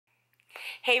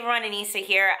Hey everyone, Anissa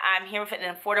here. I'm here with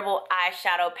an affordable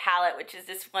eyeshadow palette, which is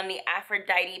this one, the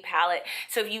Aphrodite palette.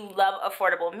 So if you love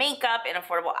affordable makeup and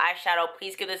affordable eyeshadow,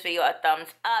 please give this video a thumbs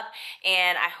up,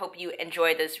 and I hope you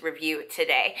enjoy this review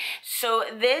today. So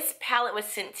this palette was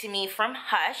sent to me from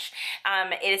Hush.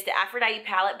 It is the Aphrodite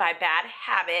palette by Bad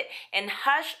Habit, and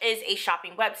Hush is a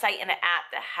shopping website and an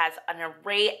app that has an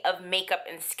array of makeup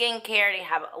and skincare. They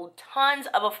have tons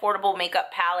of affordable makeup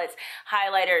palettes,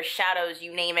 highlighters, shadows,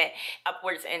 you name it,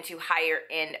 upwards into higher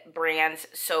end brands.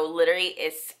 So literally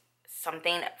it's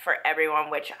something for everyone,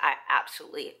 which I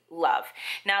absolutely love.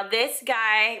 Now this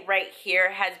guy right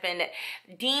here has been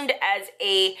deemed as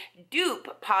a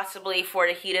dupe possibly for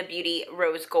the Huda Beauty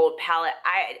Rose Gold palette.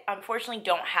 I unfortunately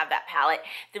don't have that palette.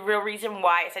 The real reason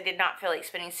why is I did not feel like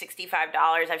spending $65.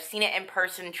 I've seen it in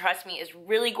person. Trust me, it's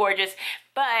really gorgeous.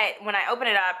 But when I open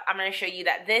it up, I'm going to show you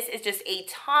that this is just a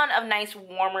ton of nice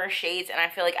warmer shades, and I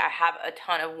feel like I have a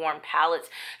ton of warm palettes,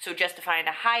 so justifying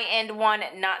a high-end one,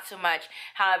 not so much.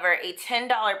 However, a $10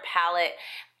 palette,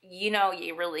 you know,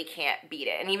 you really can't beat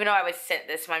it. And even though I was sent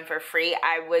this one for free,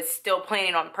 I was still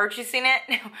planning on purchasing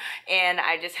it, and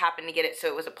I just happened to get it, so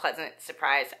it was a pleasant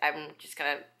surprise. I'm just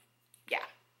gonna, yeah,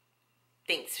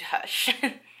 thanks, Hush.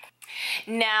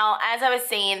 Now, as I was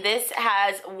saying, this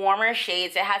has warmer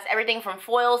shades. It has everything from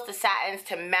foils to satins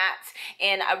to mattes,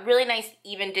 and a really nice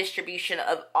even distribution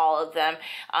of all of them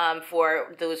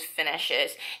for those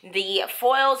finishes. The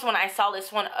foils, when I saw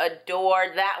this one, Adore,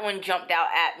 that one jumped out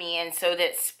at me, and so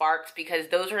did Sparks, because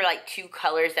those were like two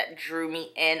colors that drew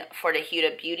me in for the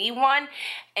Huda Beauty one.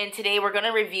 And today we're going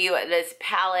to review this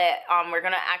palette. We're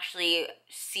going to actually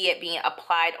see it being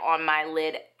applied on my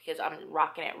lid, because I'm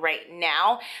rocking it right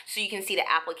now, so you can see the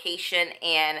application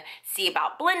and see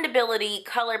about blendability,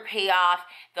 color payoff,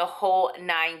 the whole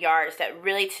 9 yards. That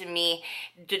really, to me,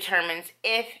 determines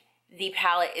if the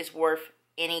palette is worth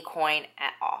any coin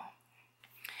at all.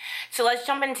 So let's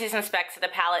jump into some specs of the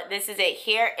palette. This is it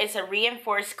here. It's a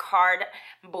reinforced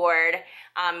cardboard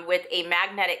with a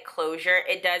magnetic closure.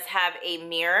 It does have a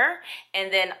mirror,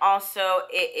 and then also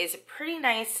it is pretty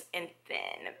nice and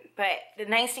thin. But the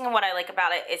nice thing of what I like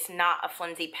about it, it's not a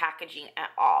flimsy packaging at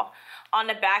all. On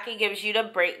the back, it gives you the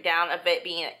breakdown of it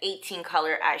being an 18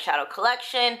 color eyeshadow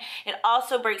collection. It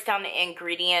also breaks down the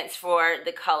ingredients for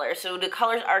the colors. So the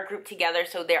colors are grouped together,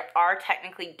 so there are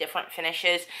technically different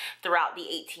finishes throughout the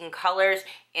 18 colors,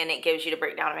 and it gives you the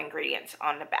breakdown of ingredients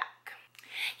on the back.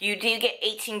 You do get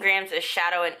 18 grams of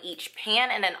shadow in each pan,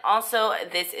 and then also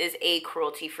this is a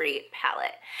cruelty-free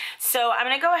palette. So I'm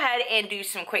going to go ahead and do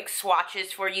some quick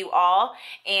swatches for you all,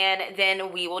 and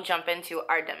then we will jump into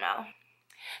our demo.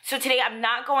 So today I'm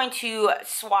not going to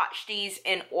swatch these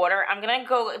in order. I'm going to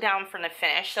go down from the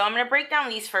finish. So I'm going to break down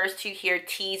these first two here,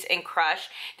 Tease and Crush.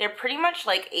 They're pretty much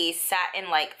like a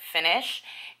satin-like finish.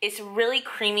 It's really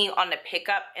creamy on the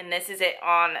pickup, and this is it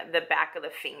on the back of the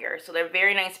finger. So they're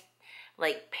very nice,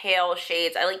 like pale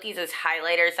shades. I like these as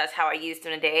highlighters. That's how I used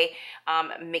them today,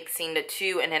 mixing the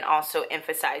two and then also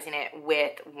emphasizing it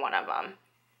with one of them.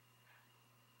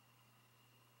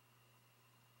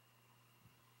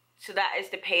 So that is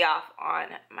the payoff on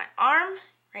my arm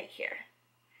right here.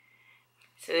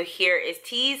 So here is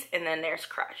Tease, and then there's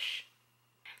Crush.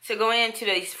 So going into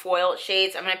these foil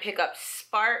shades, I'm going to pick up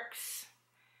Sparks,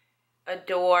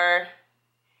 Adore,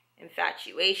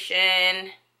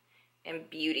 Infatuation, and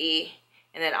Beauty,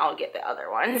 and then I'll get the other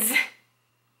ones.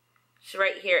 So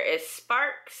right here is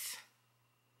Sparks.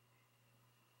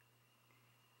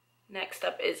 Next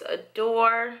up is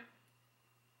Adore.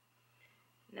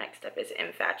 Next up is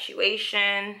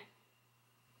Infatuation.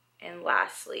 And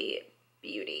lastly,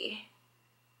 Beauty.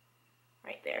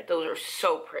 Right there. Those are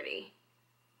so pretty.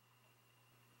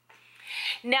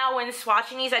 Now, when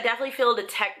swatching these, I definitely feel the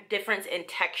difference in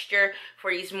texture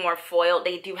for these more foil.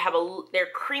 They do have they're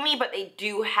creamy, but they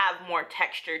do have more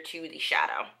texture to the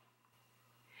shadow.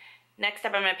 Next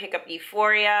up, I'm going to pick up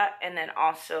Euphoria, and then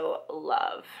also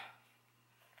Love.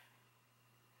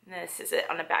 And this is it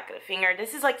on the back of the finger.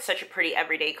 This is like such a pretty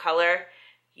everyday color.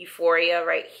 Euphoria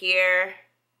right here,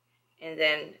 and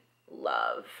then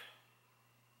Love.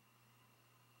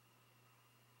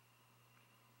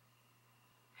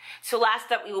 So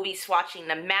last up, we will be swatching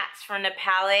the mattes from the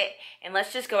palette, and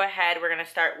let's just go ahead. We're going to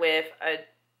start with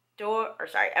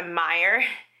Admire.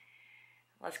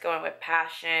 Let's go in with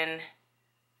Passion,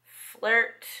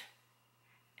 Flirt,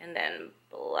 and then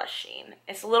Blushing.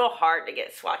 It's a little hard to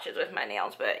get swatches with my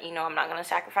nails, but you know I'm not going to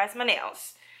sacrifice my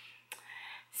nails.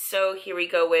 So here we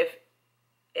go with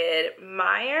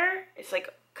Admire. It's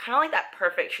like kind of like that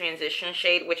perfect transition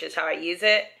shade, which is how I use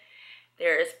it.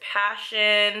 There's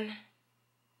Passion.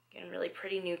 Again, really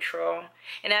pretty neutral.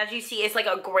 And as you see, it's like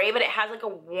a gray, but it has like a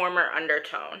warmer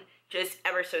undertone, just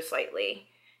ever so slightly.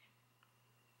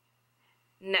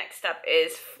 Next up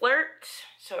is Flirt,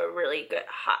 so a really good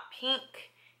hot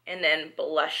pink, and then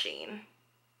Blushing.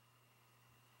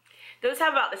 Those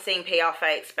have about the same payoff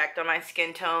I expect on my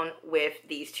skin tone with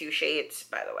these two shades,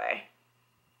 by the way.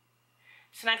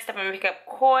 So next up, I'm gonna pick up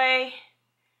Coy,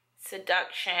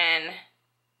 Seduction,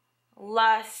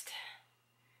 Lust,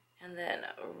 and then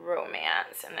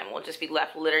Romance, and then we'll just be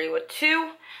left literally with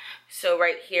two. So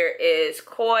right here is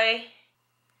Coy,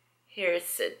 here's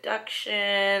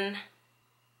Seduction,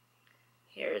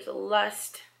 here's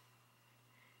Lust,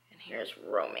 and here's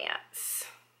Romance.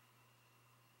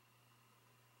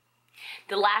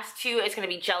 The last two is going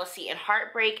to be Jealousy and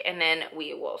Heartbreak, and then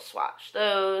we will swatch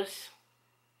those.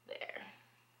 There.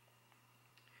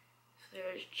 So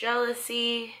there's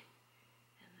Jealousy,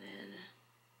 and then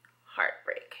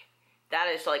Heartbreak. That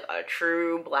is like a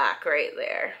true black right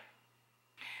there.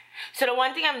 So the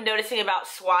one thing I'm noticing about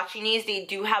swatching these, they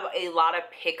do have a lot of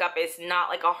pickup. It's not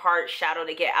like a hard shadow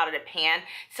to get out of the pan.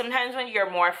 Sometimes when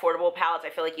you're more affordable palettes, I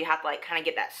feel like you have to like kind of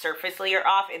get that surface layer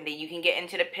off and then you can get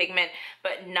into the pigment,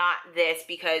 but not this,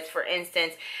 because for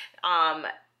instance,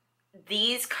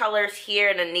 these colors here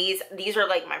and then these are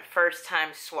like my first time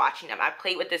swatching them. I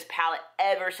played with this palette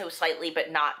ever so slightly, but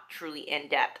not truly in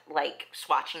depth, like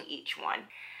swatching each one.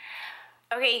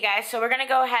 Okay, you guys, so we're gonna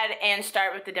go ahead and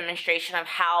start with the demonstration of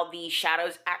how the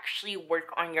shadows actually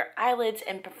work on your eyelids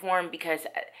and perform, because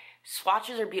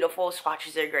swatches are beautiful,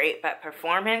 swatches are great, but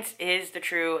performance is the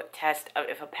true test of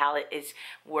if a palette is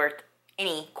worth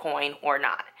any coin or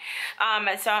not.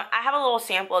 So I have a little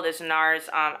sample of this NARS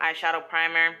eyeshadow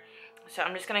primer. So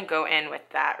I'm just gonna go in with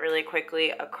that really quickly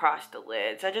across the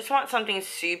lids. I just want something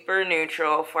super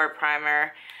neutral for a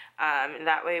primer.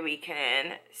 That way we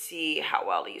can see how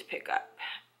well these pick up.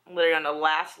 Literally on the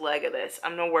last leg of this,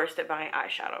 I'm the worst at buying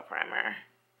eyeshadow primer.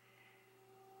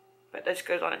 But this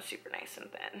goes on super nice and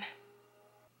thin.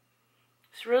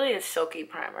 It's really a silky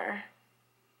primer.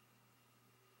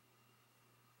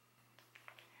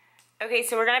 Okay,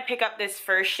 so we're going to pick up this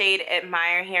first shade,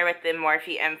 Admire, here with the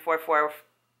Morphe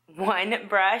M441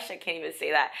 brush. I can't even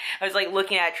say that. I was like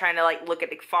looking at it, trying to like look at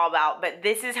the fallout, but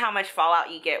this is how much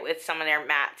fallout you get with some of their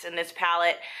mattes in this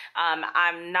palette.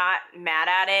 I'm not mad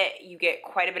at it. You get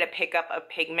quite a bit of pickup of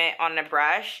pigment on the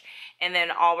brush, and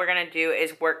then all we're gonna do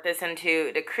is work this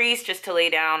into the crease just to lay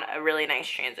down a really nice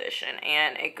transition,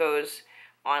 and it goes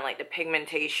on like the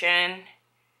pigmentation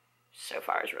so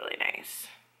far is really nice.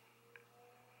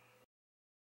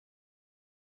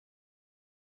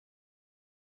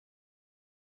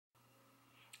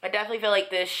 I definitely feel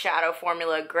like this shadow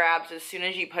formula grabs as soon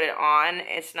as you put it on.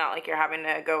 It's not like you're having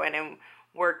to go in and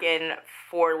work in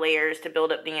 4 layers to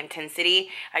build up the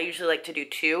intensity. I usually like to do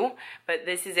 2, but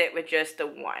this is it with just the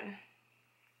 1.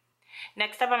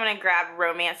 Next up, I'm going to grab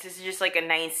Romance. This is just like a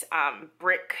nice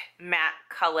brick matte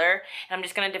color. And I'm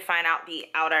just going to define out the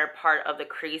outer part of the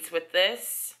crease with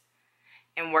this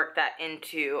and work that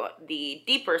into the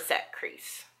deeper set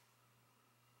crease.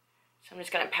 I'm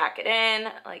just going to pack it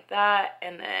in like that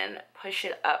and then push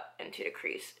it up into the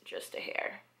crease just a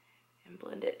hair and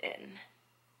blend it in.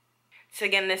 So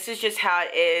again, this is just how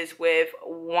it is with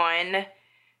one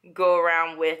go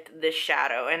around with the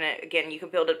shadow. And again, you can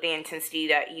build up the intensity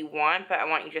that you want, but I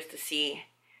want you just to see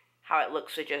how it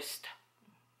looks with just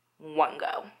one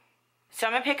go. So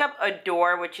I'm going to pick up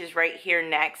Adore, which is right here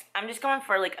next. I'm just going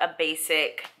for like a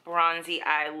basic bronzy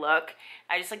eye look.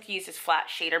 I just like to use this flat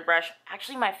shader brush.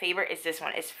 Actually, my favorite is this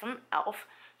one. It's from e.l.f.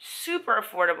 Super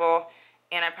affordable,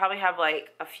 and I probably have like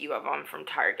a few of them from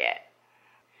Target.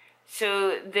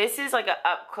 So this is like an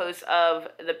up close of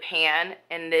the pan,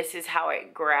 and this is how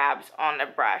it grabs on the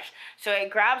brush. So it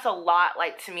grabs a lot,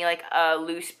 like to me, like a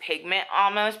loose pigment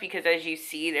almost, because as you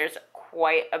see, there's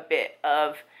quite a bit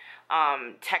of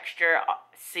texture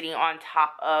sitting on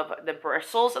top of the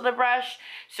bristles of the brush.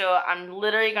 So I'm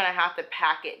literally gonna have to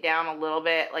pack it down a little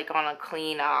bit, like on a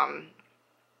clean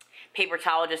paper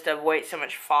towel, just to avoid so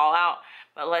much fallout.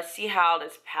 But let's see how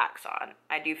this packs on.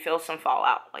 I do feel some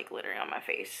fallout, like literally on my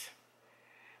face,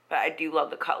 but I do love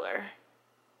the color.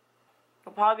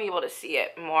 You'll probably be able to see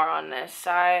it more on this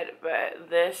side, but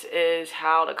this is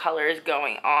how the color is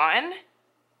going on.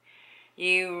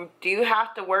 You do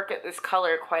have to work at this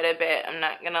color quite a bit, I'm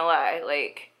not gonna lie.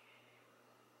 Like,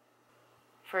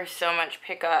 for so much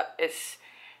pickup, it's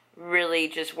really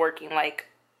just working like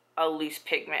a loose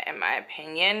pigment in my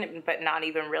opinion, but not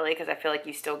even really, because I feel like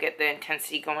you still get the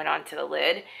intensity going onto the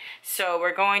lid. So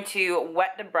we're going to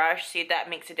wet the brush, see if that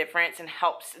makes a difference and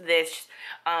helps this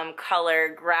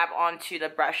color grab onto the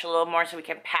brush a little more so we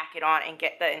can pack it on and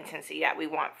get the intensity that we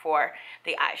want for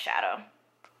the eyeshadow.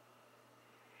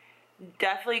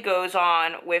 Definitely goes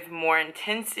on with more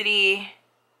intensity.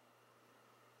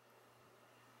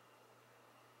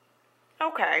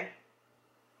 Okay.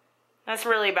 That's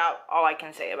really about all I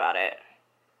can say about it.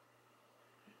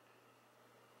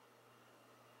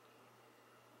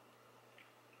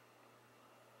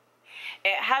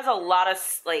 It has a lot of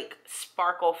like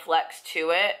sparkle flecks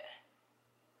to it.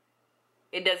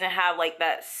 It doesn't have like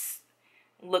that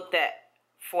look that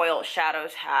foil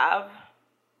shadows have.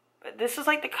 But this is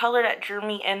like the color that drew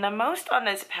me in the most on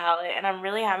this palette, and I'm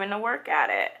really having to work at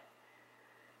it.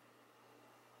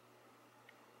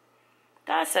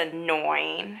 That's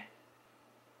annoying.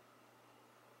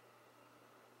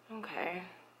 Okay.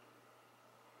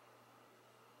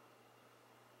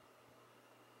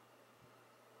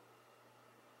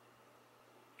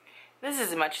 This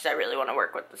is as much as I really want to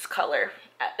work with this color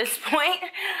at this point.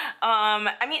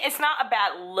 I mean, it's not a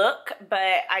bad look,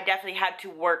 but I definitely had to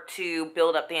work to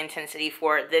build up the intensity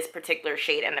for this particular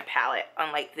shade in the palette,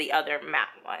 unlike the other matte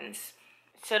ones.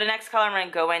 So the next color I'm going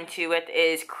to go into with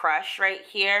is Crush right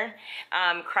here.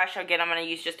 Crush, again, I'm going to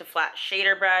use just a flat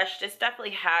shader brush. This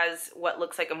definitely has what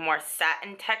looks like a more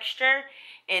satin texture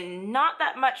and not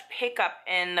that much pickup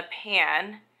in the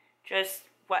pan, just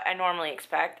what I normally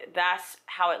expect. That's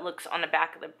how it looks on the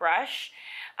back of the brush.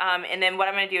 And then what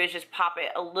I'm going to do is just pop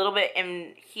it a little bit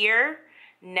in here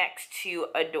next to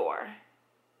a door.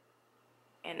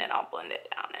 And then I'll blend it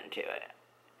down into it.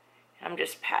 I'm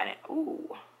just patting.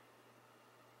 Ooh.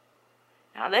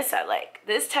 Now this I like.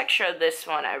 This texture of this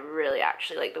one I really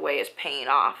actually like the way it's paying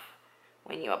off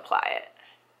when you apply it.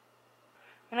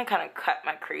 I'm going to kind of cut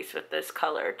my crease with this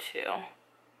color too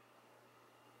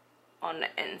on the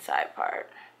inside part.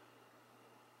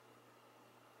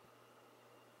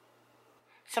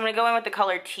 So I'm going to go in with the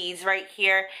color Tease right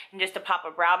here and just to pop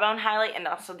a brow bone highlight and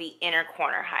also the inner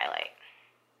corner highlight.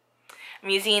 I'm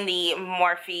using the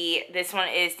Morphe, this one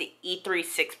is the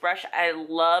E36 brush. I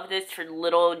love this for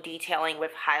little detailing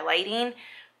with highlighting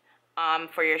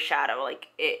for your shadow. Like,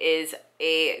 it is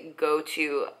a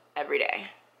go-to every day.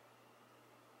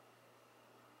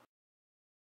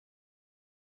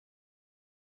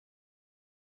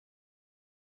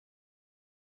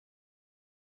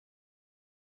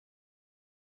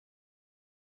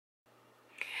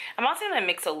 I'm also going to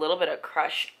mix a little bit of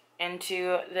Crush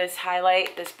into this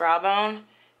highlight, this brow bone.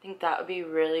 I think that would be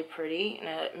really pretty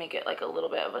and make it like a little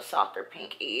bit of a softer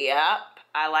pink. Yep,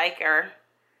 I like her.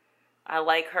 I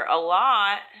like her a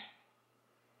lot.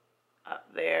 Up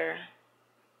there.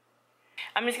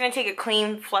 I'm just going to take a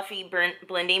clean, fluffy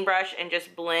blending brush and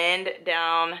just blend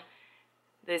down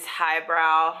this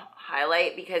highbrow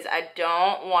highlight because I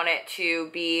don't want it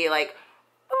to be like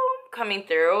coming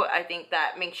through. I think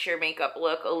that makes your makeup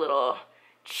look a little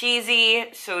cheesy,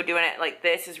 so doing it like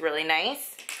this is really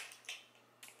nice.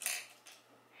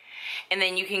 And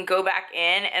then you can go back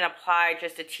in and apply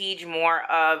just a teeny more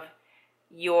of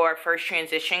your first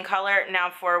transition color.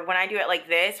 Now for when I do it like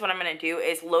this, what I'm going to do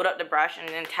is load up the brush and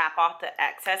then tap off the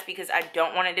excess because I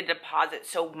don't want it to deposit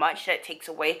so much that it takes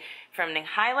away from the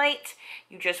highlight.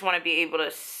 You just want to be able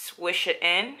to swish it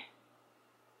in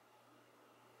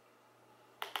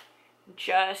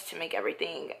just to make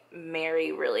everything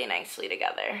marry really nicely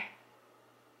together.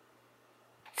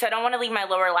 So I don't want to leave my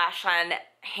lower lash line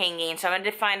hanging, so I'm going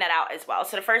to define that out as well.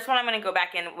 So the first one I'm going to go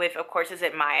back in with, of course, is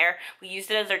Admire. We used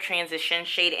it as our transition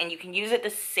shade, and you can use it the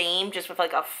same just with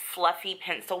like a fluffy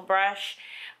pencil brush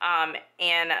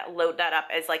and load that up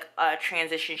as like a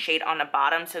transition shade on the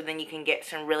bottom, so then you can get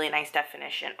some really nice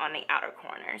definition on the outer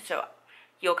corner. So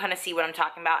you'll kind of see what I'm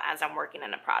talking about as I'm working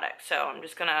in the product. So I'm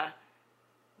just going to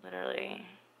literally...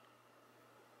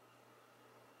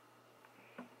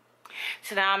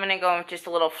 So now I'm going to go with just a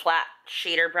little flat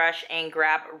shader brush and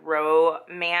grab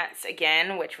Romance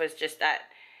again, which was just that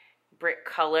brick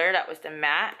color. That was the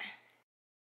matte.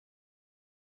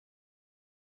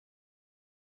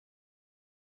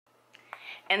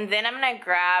 And then I'm going to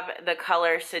grab the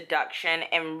color Seduction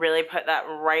and really put that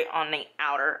right on the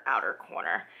outer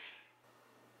corner.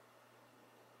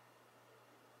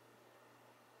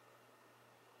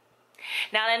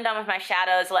 Now that I'm done with my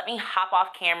shadows, let me hop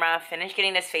off camera, finish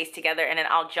getting this face together, and then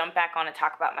I'll jump back on and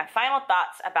talk about my final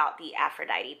thoughts about the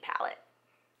Aphrodite palette.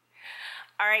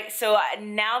 Alright, so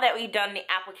now that we've done the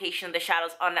application of the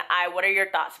shadows on the eye, what are your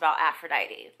thoughts about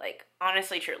Aphrodite? Like,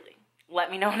 honestly, truly. let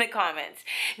me know in the comments.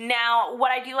 Now,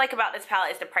 what I do like about this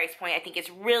palette is the price point. I think it's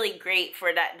really great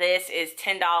for that. This is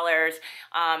 $10,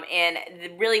 and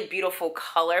the really beautiful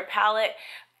color palette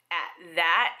at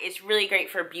that. It's really great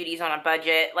for beauties on a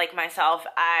budget like myself.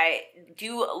 I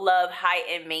do love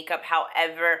high-end makeup.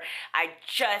 However, I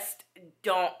just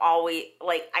don't always,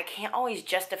 like, I can't always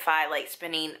justify, like,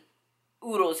 spending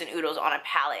oodles and oodles on a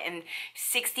palette, and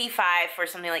 $65 for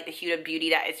something like the Huda Beauty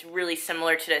that is really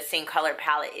similar to the same color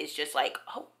palette is just like,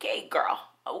 okay girl,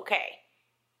 okay.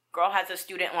 Girl has a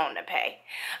student loan to pay.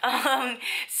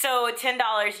 So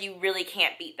 $10, you really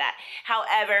can't beat that.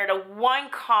 However, the one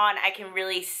con I can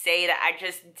really say that I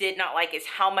just did not like is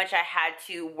how much I had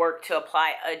to work to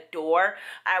apply Adore.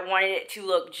 I wanted it to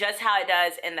look just how it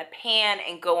does in the pan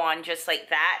and go on just like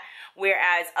that,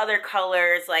 whereas other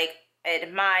colors like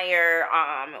Admire,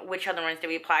 which other ones did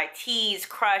we apply? Tease,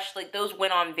 Crush, like those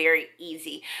went on very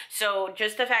easy. So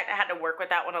just the fact I had to work with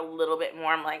that one a little bit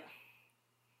more, I'm like,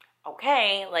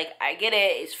 okay, like I get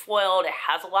it, it's foiled, it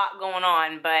has a lot going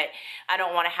on, but I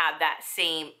don't want to have that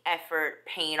same effort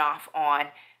paying off on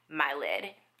my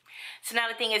lid. So now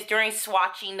the thing is, during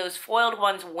swatching, those foiled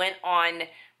ones went on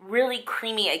really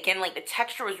creamy. Again, like the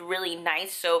texture was really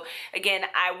nice. So again,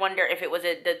 I wonder if it was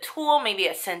the tool, maybe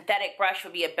a synthetic brush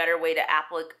would be a better way to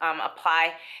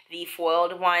apply the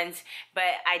foiled ones.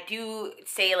 But I do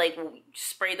say, like,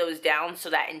 spray those down so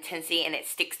that intensity and it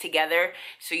sticks together,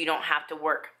 so you don't have to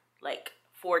work like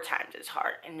 4 times as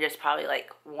hard and just probably like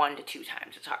 1 to 2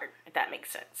 times as hard, if that makes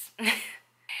sense.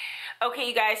 Okay,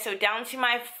 you guys, so down to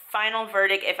my final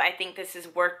verdict, if I think this is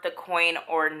worth the coin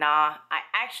or not. I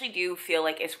actually do feel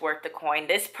like it's worth the coin.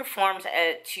 This performs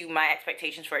to my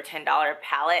expectations for a $10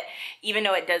 palette. Even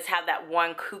though it does have that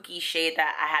one kooky shade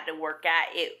that I had to work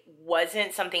at, it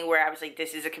wasn't something where I was like,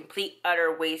 this is a complete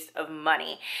utter waste of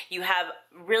money. You have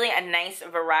really a nice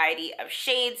variety of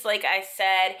shades, like I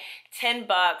said, $10.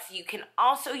 You can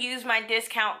also use my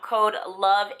discount code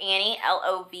LOVEANNIE,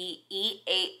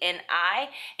 LOVEANI,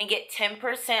 and get 10%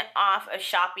 off of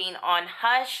shopping on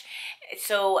Hush.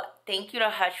 So thank you to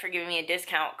Hush for giving me a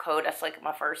discount code. That's like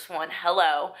my first one.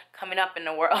 Hello, coming up in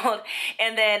the world.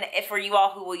 And then for you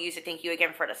all who will use it, thank you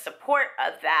again for the support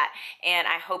of that. And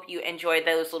I hope you enjoy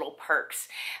those little perks.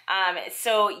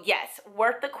 So yes,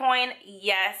 worth the coin,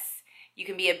 yes. You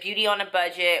can be a beauty on a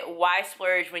budget. Why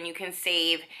splurge when you can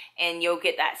save, and you'll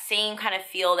get that same kind of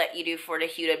feel that you do for the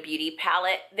Huda Beauty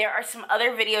palette. There are some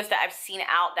other videos that I've seen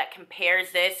out that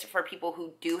compares this for people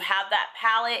who do have that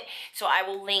palette. So I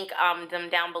will link them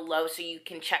down below so you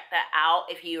can check that out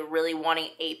if you're really wanting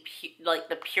like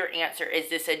the pure answer, is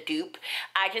this a dupe?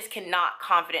 I just cannot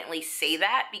confidently say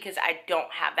that because I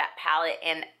don't have that palette,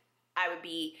 and I would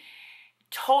be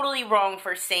totally wrong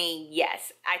for saying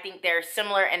yes. I think they're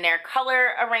similar in their color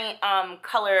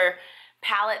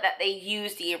palette that they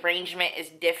use. The arrangement is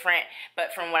different,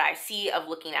 but from what I see of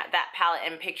looking at that palette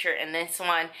and picture and this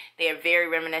one, they are very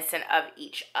reminiscent of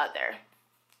each other.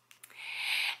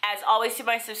 As always, to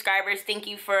my subscribers, thank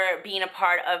you for being a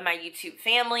part of my YouTube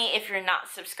family. If you're not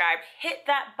subscribed, hit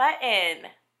that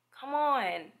button. Come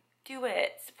on. Do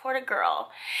it. Support a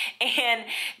girl. And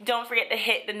don't forget to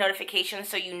hit the notifications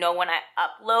so you know when I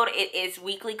upload. It is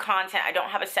weekly content. I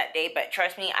don't have a set day, but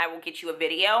trust me, I will get you a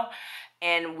video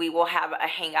and we will have a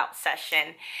hangout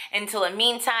session. Until the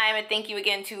meantime, thank you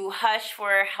again to Hush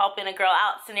for helping a girl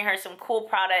out, sending her some cool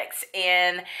products,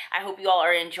 and I hope you all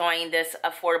are enjoying this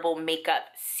affordable makeup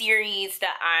series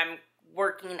that I'm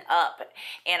working up,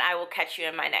 and I will catch you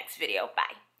in my next video.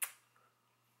 Bye.